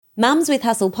Mums with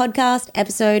Hustle podcast,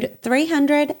 episode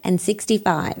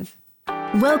 365.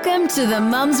 Welcome to the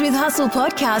Mums with Hustle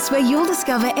podcast, where you'll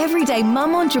discover everyday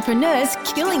mum entrepreneurs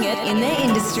killing it in their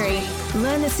industry.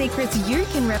 Learn the secrets you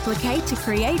can replicate to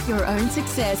create your own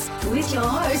success with your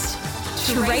host,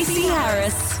 Tracy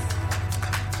Harris.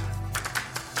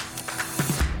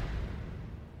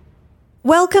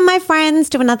 Welcome, my friends,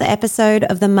 to another episode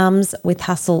of the Mums with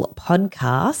Hustle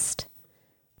podcast.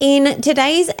 In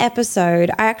today's episode,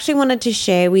 I actually wanted to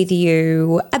share with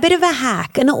you a bit of a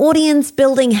hack, an audience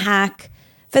building hack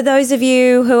for those of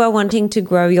you who are wanting to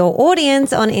grow your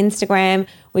audience on Instagram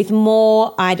with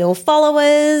more ideal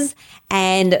followers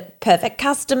and perfect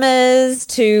customers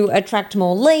to attract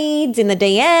more leads in the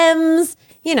DMs,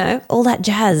 you know, all that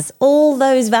jazz, all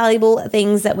those valuable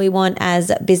things that we want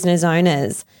as business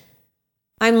owners.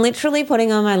 I'm literally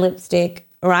putting on my lipstick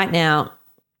right now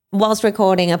whilst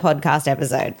recording a podcast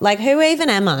episode. Like, who even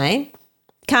am I?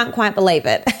 Can't quite believe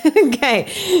it.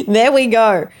 Okay, there we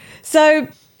go. So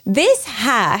this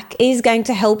hack is going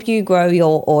to help you grow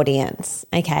your audience,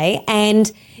 okay? And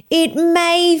it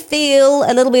may feel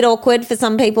a little bit awkward for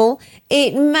some people.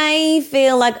 It may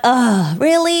feel like, oh,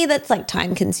 really? That's like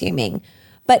time consuming.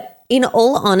 But in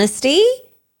all honesty,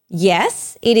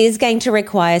 yes, it is going to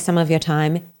require some of your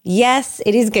time. Yes,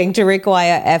 it is going to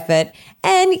require effort.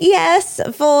 And yes,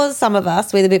 for some of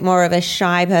us with a bit more of a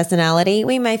shy personality,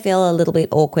 we may feel a little bit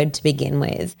awkward to begin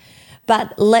with.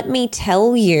 But let me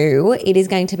tell you, it is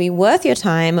going to be worth your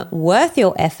time, worth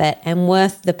your effort, and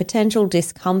worth the potential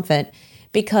discomfort,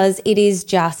 because it is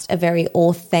just a very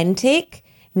authentic,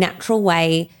 natural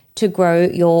way to grow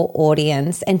your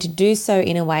audience, and to do so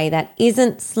in a way that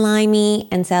isn't slimy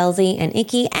and salesy and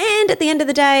icky. And at the end of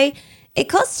the day, it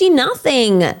costs you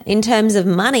nothing in terms of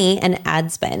money and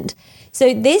ad spend.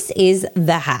 So this is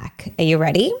the hack. Are you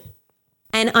ready?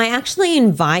 And I actually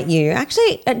invite you,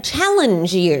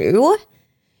 challenge you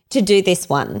to do this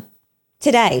one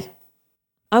today.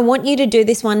 I want you to do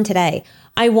this one today.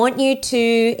 I want you to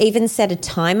even set a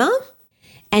timer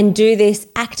and do this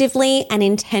actively and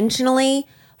intentionally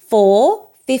for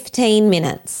 15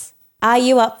 minutes. Are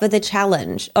you up for the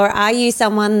challenge? Or are you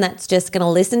someone that's just going to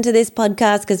listen to this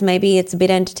podcast because maybe it's a bit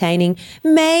entertaining?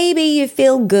 Maybe you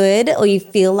feel good, or you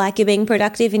feel like you're being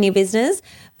productive in your business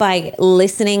by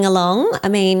listening along. I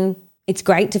mean, it's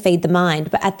great to feed the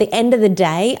mind, but at the end of the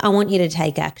day, I want you to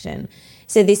take action.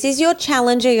 So this is your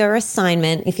challenge or your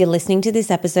assignment if you're listening to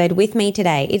this episode with me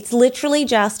today. It's literally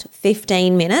just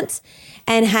 15 minutes.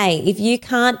 And hey, if you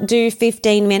can't do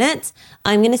 15 minutes,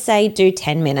 I'm going to say do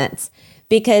 10 minutes.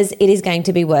 Because it is going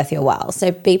to be worth your while.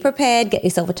 So be prepared, get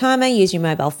yourself a timer, use your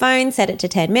mobile phone, set it to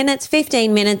 10 minutes,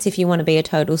 15 minutes if you want to be a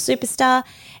total superstar,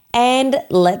 and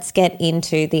let's get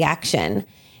into the action.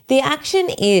 The action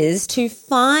is to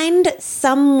find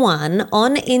someone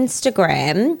on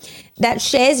Instagram that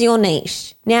shares your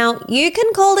niche. Now, you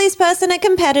can call this person a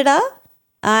competitor.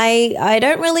 I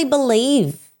don't really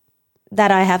believe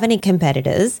that I have any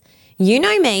competitors. You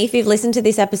know me, if you've listened to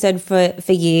this episode for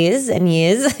years and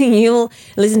years, you'll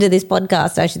listen to this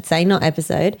podcast, I should say, not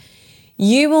episode.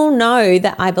 You will know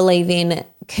that I believe in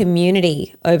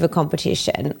community over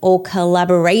competition, or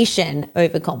collaboration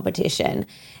over competition.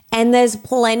 And there's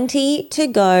plenty to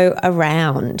go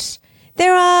around.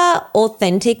 There are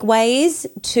authentic ways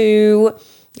to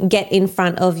get in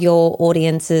front of your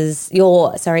audiences,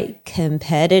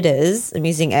 competitors, I'm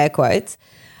using air quotes,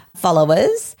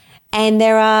 followers. And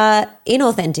there are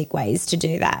inauthentic ways to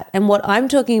do that. And what I'm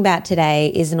talking about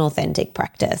today is an authentic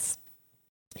practice.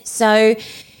 So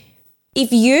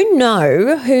if you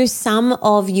know who some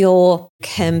of your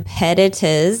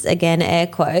competitors, again, air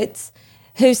quotes,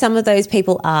 who some of those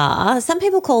people are, some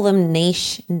people call them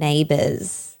niche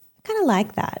neighbors. I kind of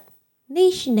like that.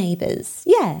 Niche neighbors.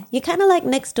 Yeah, you're kind of like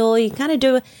next door. You kind of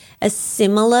do a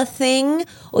similar thing,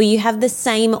 or you have the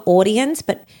same audience,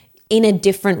 but in a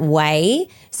different way.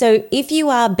 So if you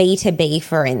are B2B,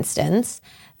 for instance,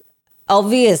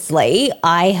 obviously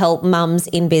I help mums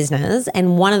in business.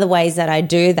 And one of the ways that I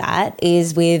do that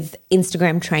is with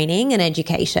Instagram training and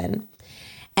education.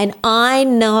 And I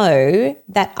know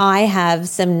that I have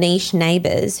some niche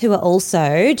neighbors who are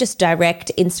also just direct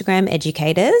Instagram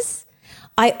educators.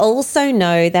 I also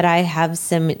know that I have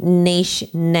some niche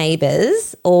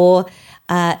neighbors or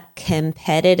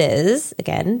competitors,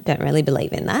 again, don't really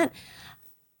believe in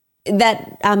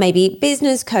that are maybe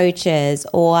business coaches,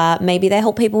 or maybe they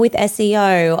help people with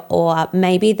SEO, or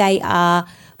maybe they are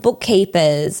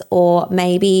bookkeepers, or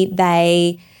maybe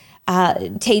they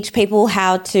teach people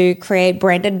how to create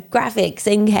branded graphics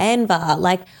in Canva.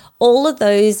 Like, all of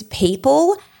those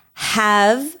people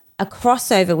have a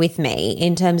crossover with me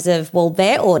in terms of, well,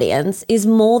 their audience is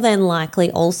more than likely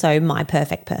also my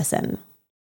perfect person.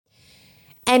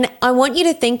 And I want you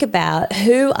to think about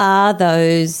who are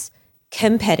those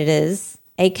competitors,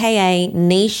 aka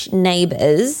niche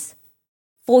neighbors,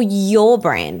 for your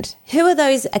brand. Who are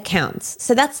those accounts?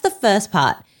 So that's the first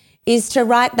part, is to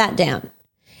write that down.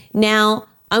 Now,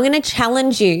 I'm going to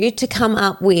challenge you to come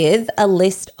up with a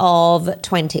list of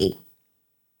 20.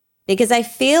 Because I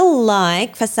feel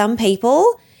like for some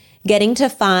people, getting to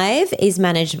 5 is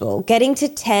manageable. Getting to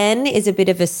 10 is a bit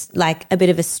of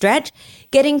a stretch.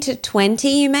 Getting to 20,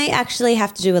 you may actually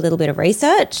have to do a little bit of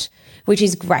research, which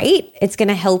is great. It's going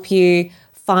to help you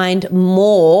find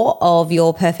more of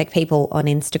your perfect people on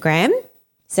Instagram.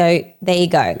 So there you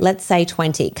go. Let's say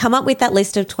 20. Come up with that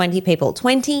list of 20 people,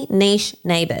 20 niche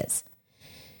neighbors.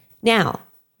 Now,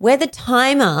 where the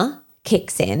timer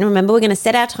kicks in, remember we're going to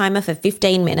set our timer for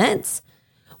 15 minutes.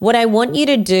 What I want you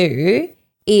to do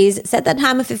is set that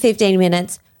timer for 15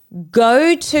 minutes,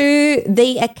 go to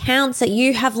the accounts that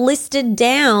you have listed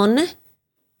down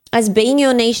as being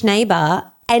your niche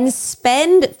neighbor and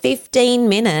spend 15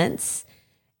 minutes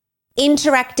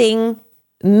interacting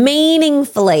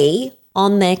meaningfully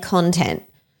on their content.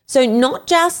 So not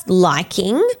just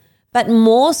liking, but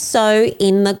more so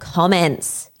in the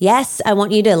comments. Yes, I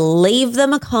want you to leave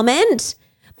them a comment,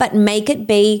 but make it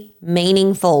be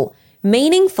meaningful.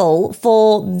 Meaningful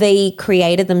for the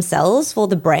creator themselves, for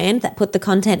the brand that put the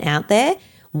content out there.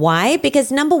 Why?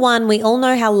 Because number one, we all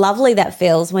know how lovely that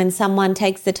feels when someone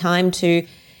takes the time to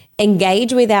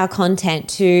engage with our content,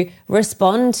 to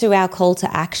respond to our call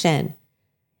to action.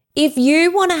 If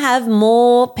you want to have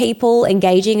more people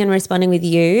engaging and responding with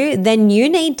you, then you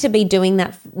need to be doing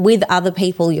that with other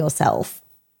people yourself.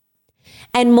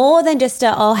 And more than just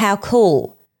oh, how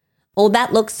cool, or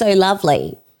that looks so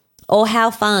lovely, or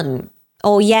how fun,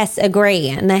 or yes, agree,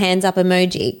 and the hands up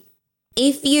emoji.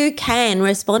 If you can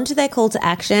respond to their call to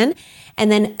action and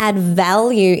then add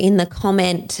value in the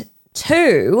comment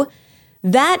too,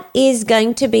 that is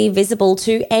going to be visible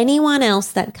to anyone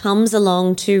else that comes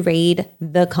along to read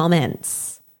the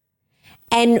comments.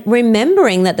 And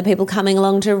remembering that the people coming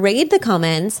along to read the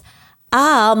comments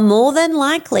are more than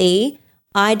likely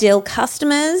ideal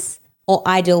customers or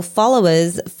ideal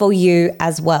followers for you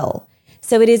as well.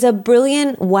 So it is a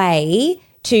brilliant way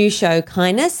to show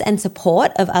kindness and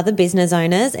support of other business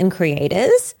owners and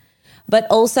creators, but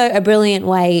also a brilliant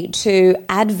way to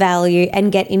add value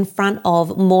and get in front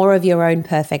of more of your own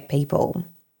perfect people.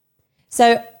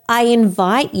 So I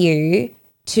invite you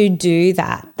to do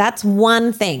that. That's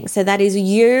one thing. So that is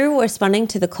you responding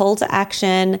to the call to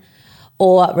action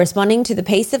or responding to the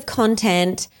piece of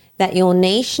content that your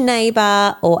niche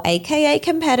neighbor or AKA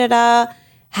competitor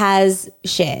has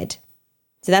shared.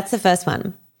 So that's the first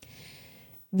one.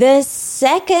 The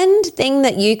second thing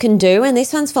that you can do, and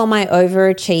this one's for my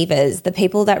overachievers, the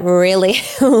people that really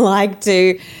like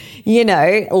to,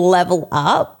 level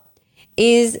up,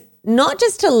 is not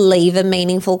just to leave a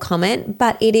meaningful comment,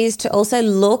 but it is to also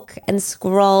look and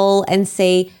scroll and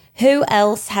see who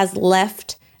else has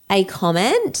left a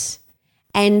comment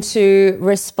and to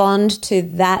respond to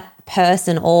that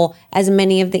person or as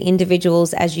many of the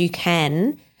individuals as you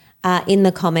can in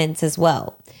the comments as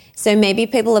well. So maybe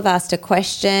people have asked a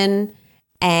question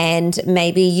and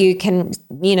maybe you can,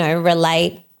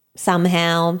 relate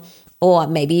somehow, or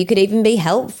maybe you could even be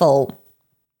helpful.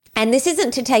 And this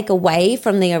isn't to take away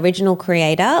from the original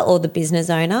creator or the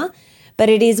business owner, but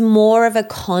it is more of a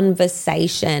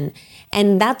conversation.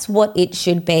 And that's what it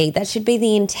should be. That should be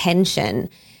the intention.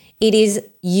 It is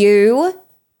you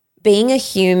being a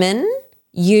human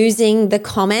using the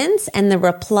comments and the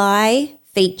reply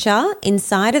feature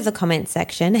inside of the comment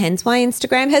section, hence why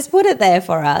Instagram has put it there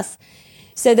for us,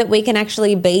 so that we can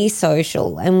actually be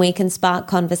social and we can spark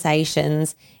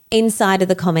conversations inside of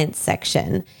the comments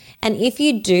section. And if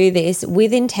you do this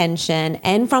with intention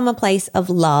and from a place of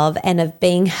love and of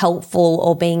being helpful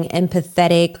or being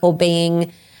empathetic or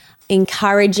being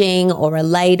encouraging or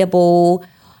relatable,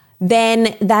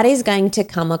 then that is going to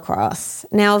come across.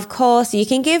 Now, of course, you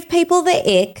can give people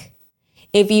the ick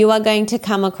if you are going to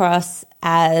come across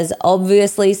as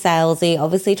obviously salesy,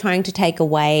 obviously trying to take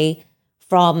away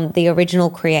from the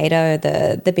original creator,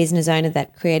 the business owner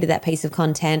that created that piece of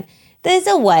content. There's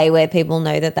a way where people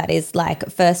know that is like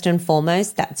first and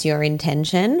foremost, that's your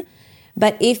intention.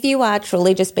 But if you are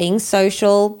truly just being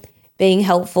social, being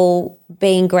helpful,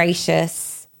 being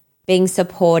gracious, being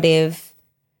supportive,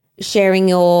 sharing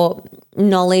your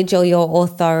knowledge or your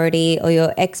authority or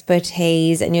your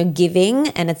expertise and you're giving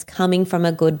and it's coming from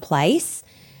a good place,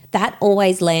 that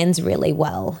always lands really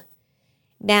well.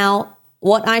 Now,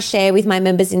 what I share with my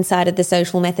members inside of the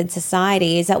Social Method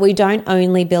Society is that we don't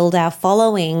only build our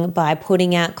following by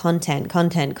putting out content.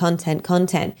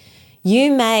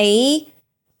 You may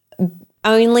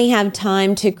only have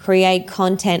time to create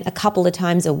content a couple of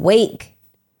times a week.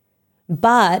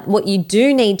 But what you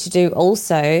do need to do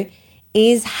also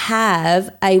is have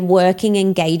a working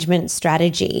engagement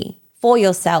strategy for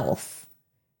yourself.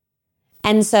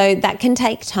 And so that can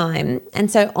take time. And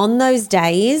so on those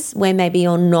days where maybe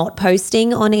you're not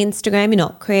posting on Instagram, you're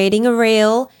not creating a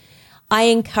reel, I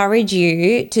encourage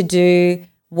you to do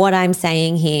what I'm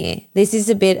saying here. This is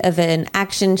a bit of an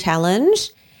action challenge,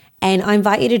 and I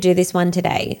invite you to do this one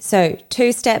today. So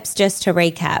 2 steps just to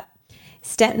recap.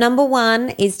 Step number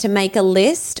 1 is to make a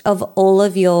list of all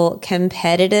of your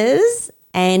competitors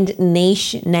and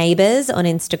niche neighbors on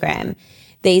Instagram.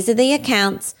 These are the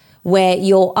accounts where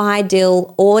your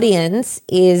ideal audience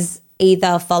is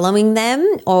either following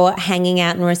them or hanging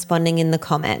out and responding in the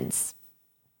comments.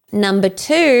 Number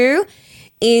 2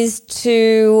 is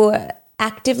to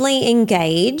actively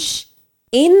engage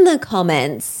in the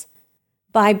comments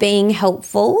by being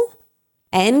helpful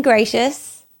and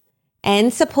gracious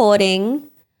and supporting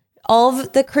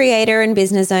of the creator and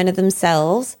business owner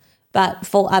themselves, but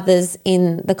for others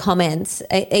in the comments,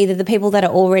 either the people that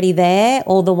are already there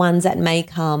or the ones that may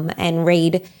come and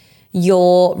read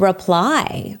your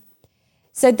reply.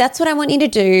 So that's what I want you to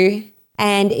do.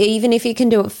 And even if you can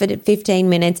do it for 15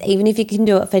 minutes, even if you can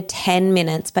do it for 10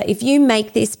 minutes, but if you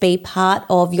make this be part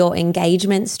of your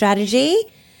engagement strategy,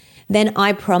 then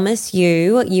I promise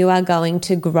you, you are going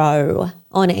to grow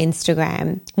on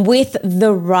Instagram with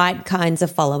the right kinds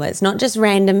of followers, not just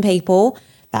random people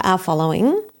that are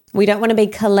following. We don't want to be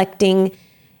collecting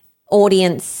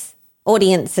audiences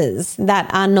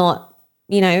that are not,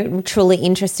 truly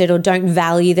interested or don't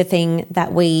value the thing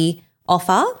that we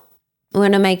offer. We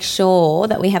want to make sure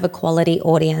that we have a quality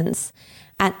audience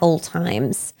at all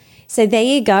times. So there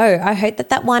you go. I hope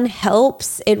that one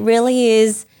helps. It really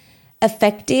is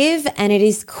effective and it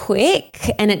is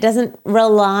quick and it doesn't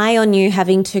rely on you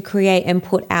having to create and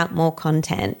put out more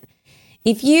content.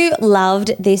 If you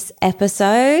loved this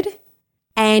episode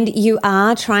and you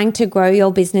are trying to grow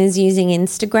your business using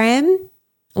Instagram,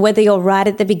 whether you're right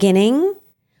at the beginning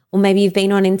or maybe you've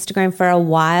been on Instagram for a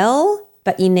while,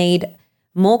 but you need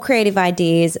more creative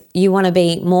ideas, you want to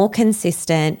be more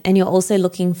consistent, and you're also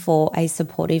looking for a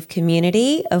supportive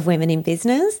community of women in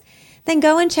business, then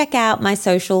go and check out my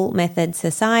Social Method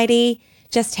Society.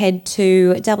 Just head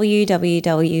to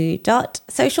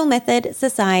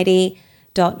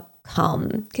www.socialmethodsociety.com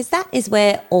because that is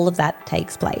where all of that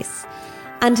takes place.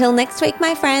 Until next week,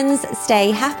 my friends,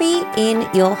 stay happy in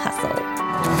your hustle.